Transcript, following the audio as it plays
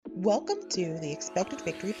Welcome to the Expected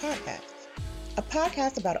Victory Podcast, a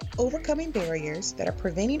podcast about overcoming barriers that are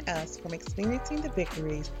preventing us from experiencing the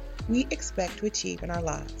victories we expect to achieve in our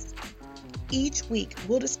lives. Each week,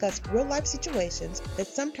 we'll discuss real-life situations that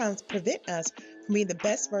sometimes prevent us from being the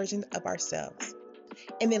best version of ourselves,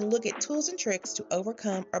 and then look at tools and tricks to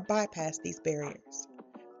overcome or bypass these barriers.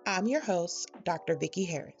 I'm your host, Dr. Vicki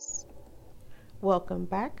Harris. Welcome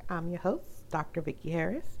back. I'm your host, Dr. Vicki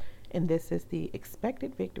Harris, and this is the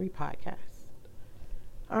Expected Victory Podcast.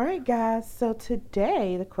 All right, guys, so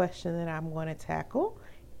today the question that I'm going to tackle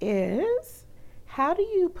is, how do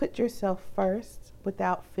you put yourself first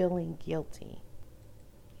without feeling guilty?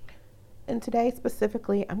 And today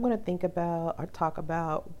specifically, I'm going to talk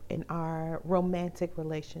about in our romantic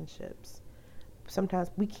relationships.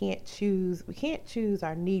 Sometimes we can't choose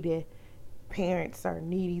our needy parents, our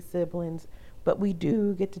needy siblings, but we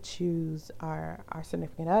do get to choose our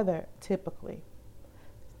significant other typically.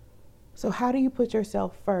 So how do you put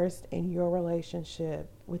yourself first in your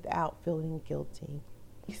relationship without feeling guilty?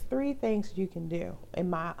 These three things you can do, in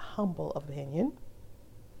my humble opinion.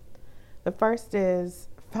 The first is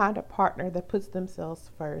find a partner that puts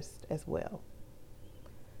themselves first as well.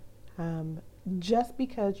 Just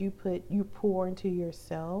because you pour into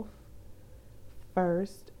yourself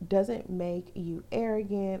first doesn't make you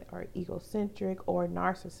arrogant or egocentric or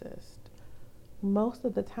narcissist. Most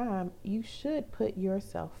of the time, you should put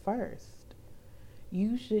yourself first.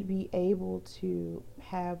 You should be able to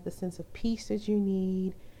have the sense of peace that you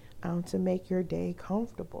need to make your day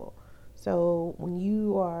comfortable. So when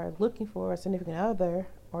you are looking for a significant other,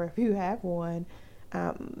 or if you have one,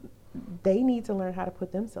 they need to learn how to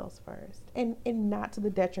put themselves first, and not to the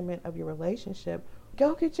detriment of your relationship.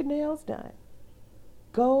 Go get your nails done.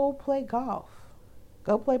 Go play golf.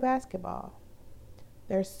 Go play basketball.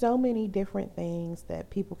 There's so many different things that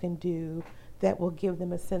people can do that will give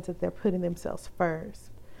them a sense that they're putting themselves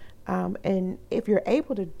first. And if you're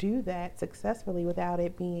able to do that successfully without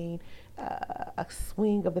it being a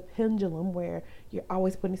swing of the pendulum where you're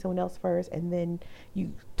always putting someone else first, and then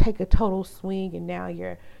you take a total swing and now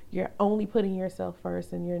you're only putting yourself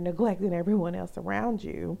first and you're neglecting everyone else around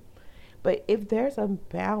you. But if there's a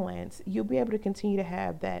balance, you'll be able to continue to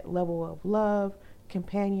have that level of love,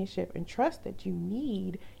 companionship, and trust that you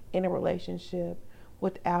need in a relationship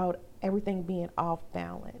without everything being off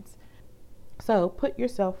balance. So put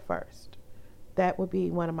yourself first. That would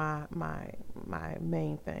be one of my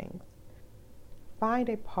main things. Find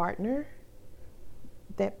a partner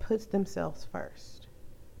that puts themselves first.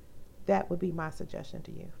 That would be my suggestion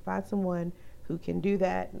to you. Find someone who can do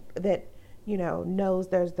that knows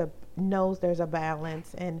there's a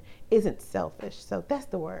balance and isn't selfish. So that's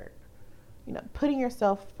the word. Putting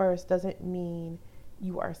yourself first doesn't mean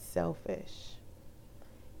you are selfish.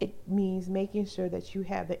 It means making sure that you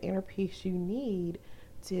have the inner peace you need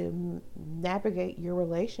to navigate your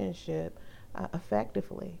relationship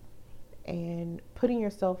effectively. And putting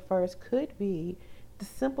yourself first could be the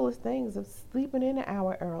simplest things of sleeping in an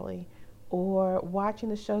hour early or watching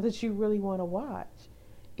the show that you really want to watch.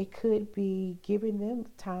 It could be giving them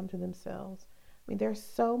time to themselves. There's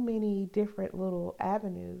so many different little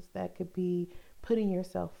avenues that could be putting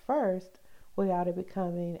yourself first without it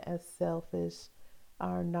becoming a selfish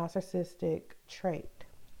or narcissistic trait.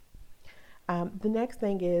 The next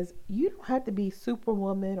thing is, you don't have to be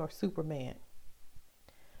Superwoman or Superman.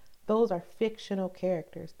 Those are fictional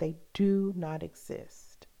characters. They do not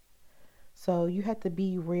exist. So you have to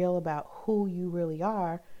be real about who you really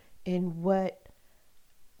are and what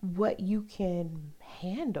you can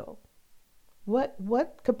handle.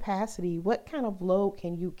 What capacity, what kind of load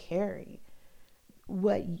can you carry?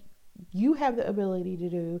 What you have the ability to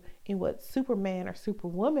do and what Superman or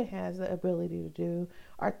Superwoman has the ability to do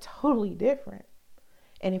are totally different.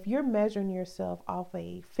 And if you're measuring yourself off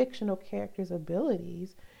a fictional character's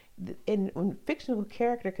abilities, and fictional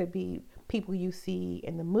character could be people you see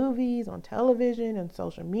in the movies, on television, and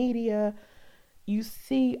social media. You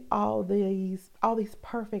see all these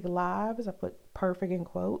perfect lives. I put perfect in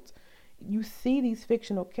quotes. You see these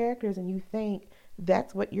fictional characters and you think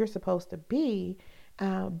that's what you're supposed to be.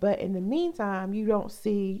 But in the meantime, you don't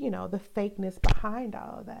see, the fakeness behind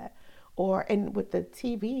all of that. And with the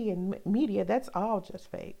TV and media, that's all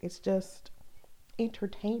just fake. It's just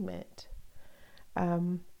entertainment.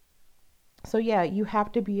 So yeah, you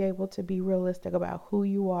have to be able to be realistic about who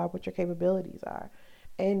you are, what your capabilities are.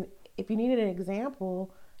 And if you needed an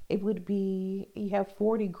example, it would be you have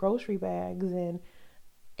 40 grocery bags and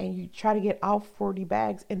you try to get all 40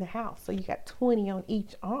 bags in the house. So you got 20 on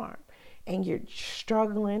each arm and you're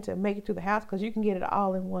struggling to make it to the house because you can get it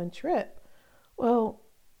all in one trip. Well,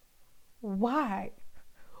 why?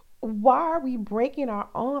 Why are we breaking our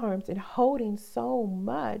arms and holding so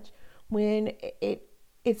much when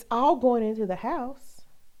it's all going into the house?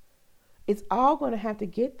 It's all going to have to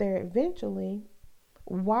get there eventually.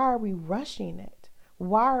 Why are we rushing it?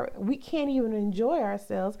 We can't even enjoy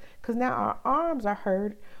ourselves because now our arms are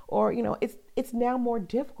hurt, or it's now more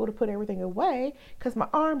difficult to put everything away because my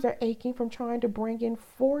arms are aching from trying to bring in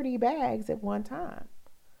 40 bags at one time,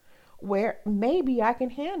 where maybe I can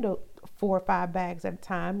handle 4 or 5 bags at a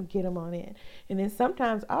time and get them on in. And then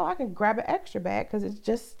sometimes, I can grab an extra bag because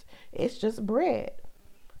it's just bread.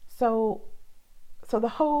 So the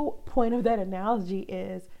whole point of that analogy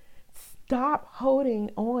is stop holding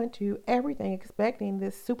on to everything, expecting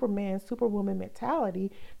this Superman, Superwoman mentality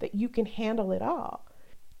that you can handle it all.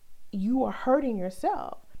 You are hurting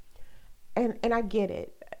yourself. And I get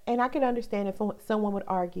it. And I can understand if someone would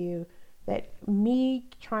argue that me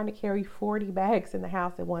trying to carry 40 bags in the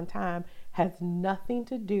house at one time has nothing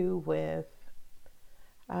to do with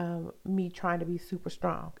me trying to be super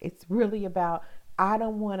strong. It's really about, I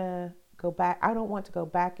don't want to go back. I don't want to go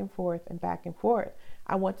back and forth and back and forth.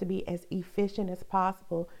 I want to be as efficient as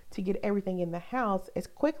possible to get everything in the house as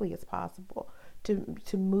quickly as possible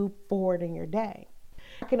to move forward in your day.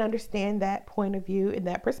 I can understand that point of view and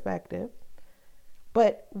that perspective.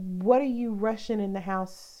 But what are you rushing in the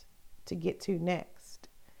house to get to next?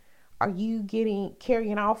 Are you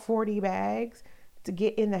carrying all 40 bags to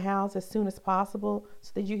get in the house as soon as possible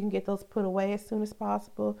so that you can get those put away as soon as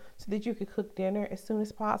possible, so that you can cook dinner as soon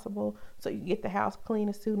as possible, so you can get the house clean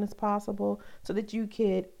as soon as possible, so that you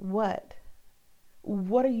could what?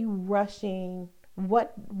 What are you rushing?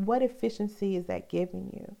 What efficiency is that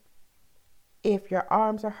giving you? If your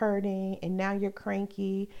arms are hurting and now you're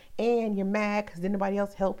cranky and you're mad because did nobody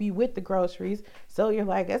else help you with the groceries, so you're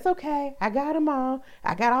like, it's okay, I got them all.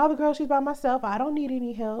 I got all the groceries by myself. I don't need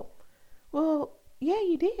any help. Well, yeah,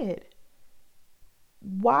 you did.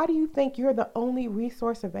 Why do you think you're the only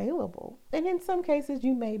resource available? And in some cases,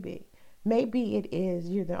 you may be. Maybe it is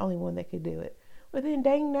you're the only one that could do it. But then,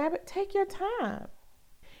 dang nabbit, take your time.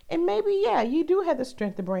 And maybe, yeah, you do have the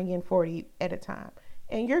strength to bring in 40 at a time.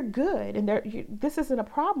 And you're good. And this isn't a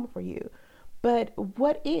problem for you. But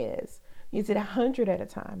what is? Is it 100 at a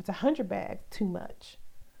time? It's 100 bags too much.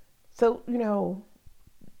 So,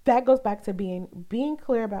 that goes back to being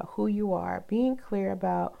clear about who you are, being clear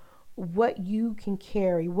about what you can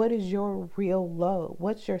carry, what is your real load,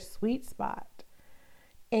 what's your sweet spot.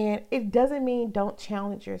 And it doesn't mean don't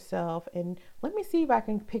challenge yourself and let me see if I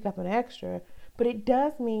can pick up an extra, but it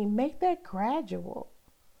does mean make that gradual.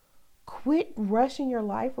 Quit rushing your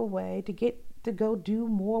life away to go do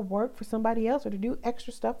more work for somebody else or to do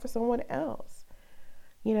extra stuff for someone else.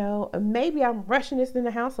 Maybe I'm rushing this in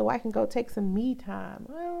the house so I can go take some me time.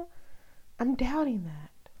 Well, I'm doubting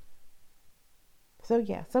that. So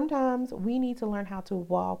yeah, sometimes we need to learn how to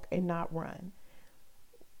walk and not run.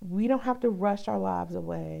 We don't have to rush our lives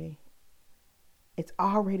away. It's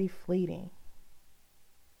already fleeting.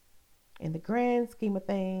 In the grand scheme of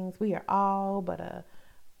things, we are all but a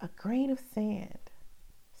grain of sand.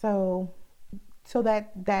 So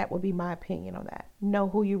that would be my opinion on that. Know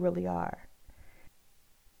who you really are.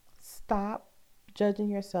 Stop judging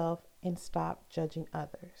yourself and stop judging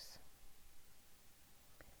others.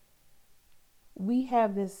 We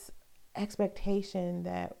have this expectation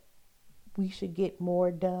that we should get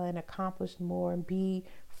more done, accomplish more, and be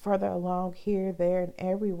further along here, there, and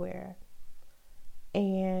everywhere.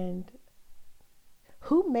 And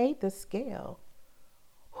who made the scale?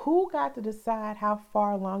 Who got to decide how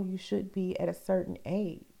far along you should be at a certain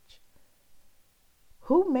age?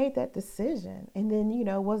 Who made that decision? And then,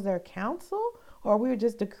 was there a council? Or we were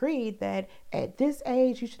just decreed that at this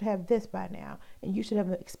age, you should have this by now. And you should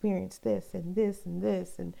have experienced this and this and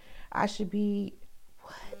this. And I should be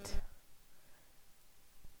what?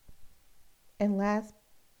 And last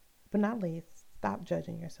but not least, stop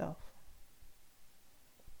judging yourself.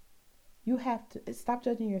 You have to stop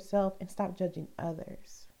judging yourself and stop judging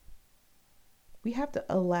others. We have to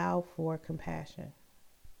allow for compassion.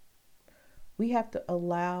 We have to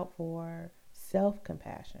allow for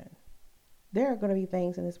self-compassion. There are going to be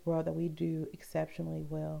things in this world that we do exceptionally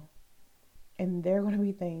well. And there are going to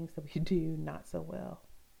be things that we do not so well.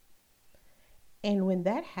 And when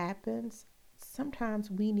that happens,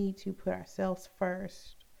 sometimes we need to put ourselves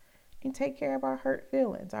first and take care of our hurt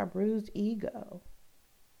feelings, our bruised ego.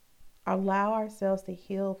 Allow ourselves to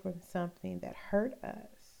heal from something that hurt us.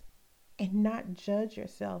 And not judge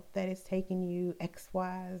yourself that it's taking you it's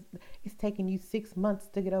taking you 6 months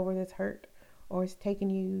to get over this hurt, or it's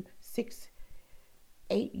taking you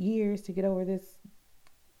 8 years to get over this.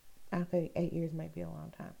 I think 8 years might be a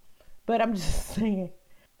long time, but I'm just saying,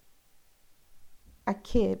 I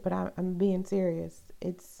kid, but I'm being serious.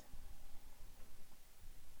 It's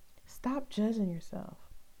stop judging yourself.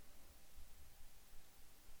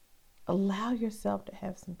 Allow yourself to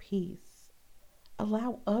have some peace.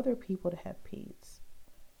 Allow other people to have peace.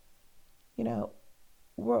 You know,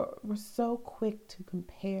 we're so quick to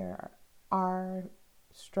compare our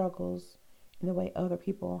struggles and the way other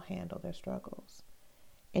people handle their struggles.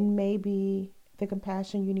 And maybe the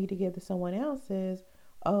compassion you need to give to someone else is,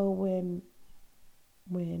 oh, when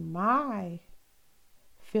my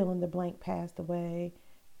fill in the blank passed away,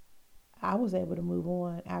 I was able to move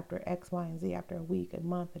on after X, Y, and Z, after a week, a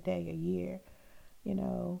month, a day, a year, you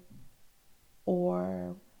know.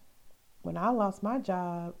 Or when I lost my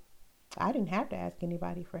job, I didn't have to ask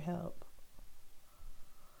anybody for help.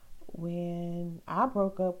 When I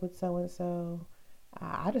broke up with so-and-so,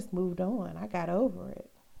 I just moved on. I got over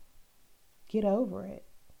it. Get over it.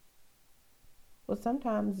 Well,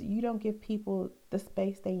 sometimes you don't give people the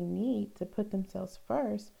space they need to put themselves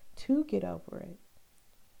first to get over it.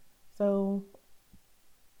 So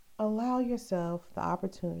allow yourself the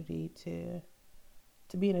opportunity to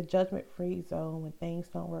be in a judgment-free zone when things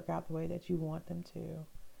don't work out the way that you want them to,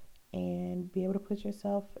 and be able to put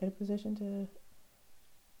yourself in a position to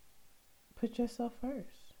put yourself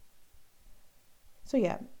first.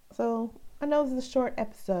 So I know this is a short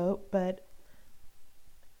episode, but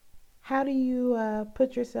how do you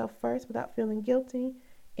put yourself first without feeling guilty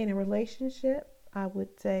in a relationship? I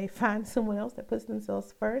would say find someone else that puts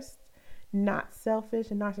themselves first, not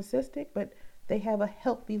selfish and narcissistic, but they have a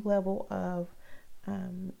healthy level of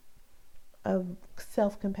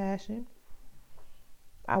self-compassion.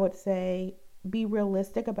 I would say be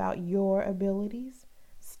realistic about your abilities.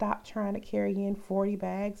 Stop trying to carry in 40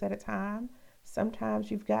 bags at a time.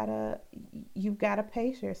 Sometimes you've got to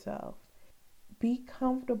pace yourself. Be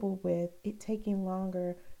comfortable with it taking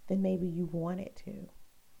longer than maybe you want it to.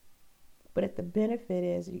 But if the benefit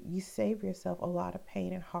is you save yourself a lot of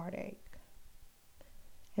pain and heartache.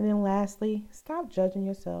 And then lastly, stop judging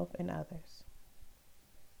yourself and others.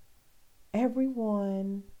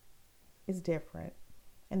 Everyone is different,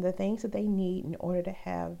 and the things that they need in order to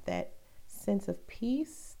have that sense of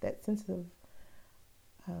peace, that sense of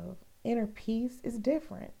inner peace is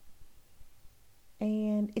different.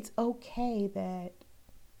 And it's okay that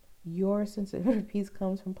your sense of inner peace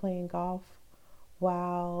comes from playing golf,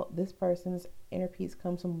 while this person's inner peace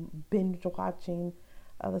comes from binge watching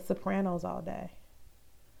The Sopranos all day.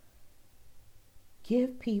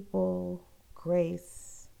 Give people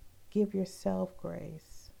grace. Give yourself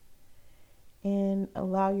grace. And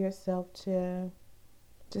allow yourself to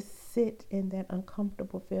just sit in that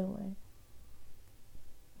uncomfortable feeling.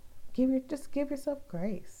 Just give yourself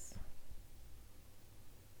grace.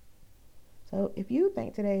 So if you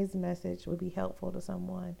think today's message would be helpful to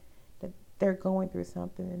someone, that they're going through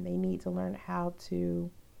something and they need to learn how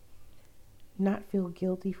to not feel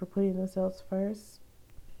guilty for putting themselves first,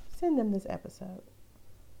 send them this episode.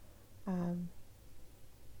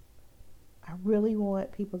 I really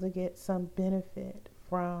want people to get some benefit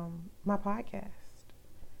from my podcast.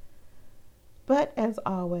 But as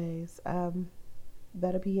always,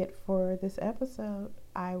 that'll be it for this episode.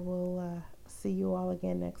 I will see you all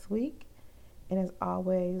again next week. And as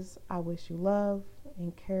always, I wish you love,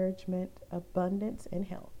 encouragement, abundance, and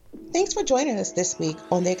health. Thanks for joining us this week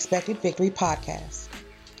on the Expected Victory podcast.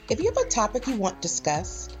 If you have a topic you want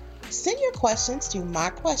discussed, send your questions to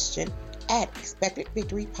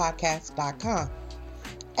myquestion@expectedvictorypodcast.com.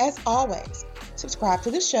 As always, subscribe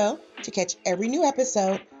to the show to catch every new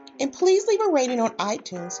episode, and please leave a rating on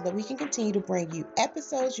iTunes so that we can continue to bring you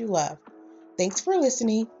episodes you love. Thanks for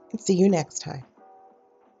listening, and see you next time.